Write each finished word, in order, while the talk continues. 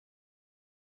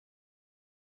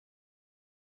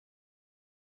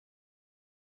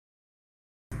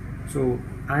So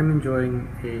I'm enjoying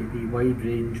the wide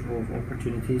range of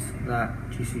opportunities that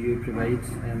GCU provides,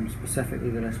 specifically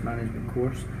the risk management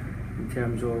course, in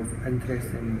terms of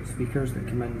interesting speakers that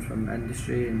come in from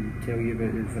industry and tell you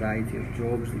about the variety of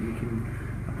jobs that you can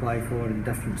apply for in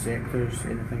different sectors,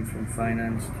 anything from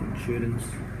finance to insurance,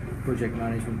 project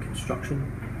management, construction,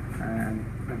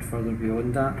 and further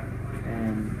beyond that.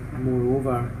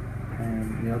 Moreover,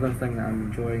 the other thing that I'm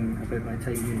enjoying about my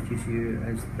time here at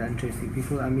GCU is the interesting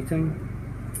people that I'm meeting.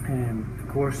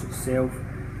 The course itself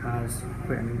has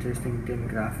quite an interesting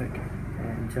demographic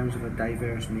in terms of a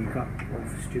diverse makeup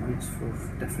of students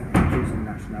of different ages and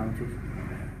nationalities.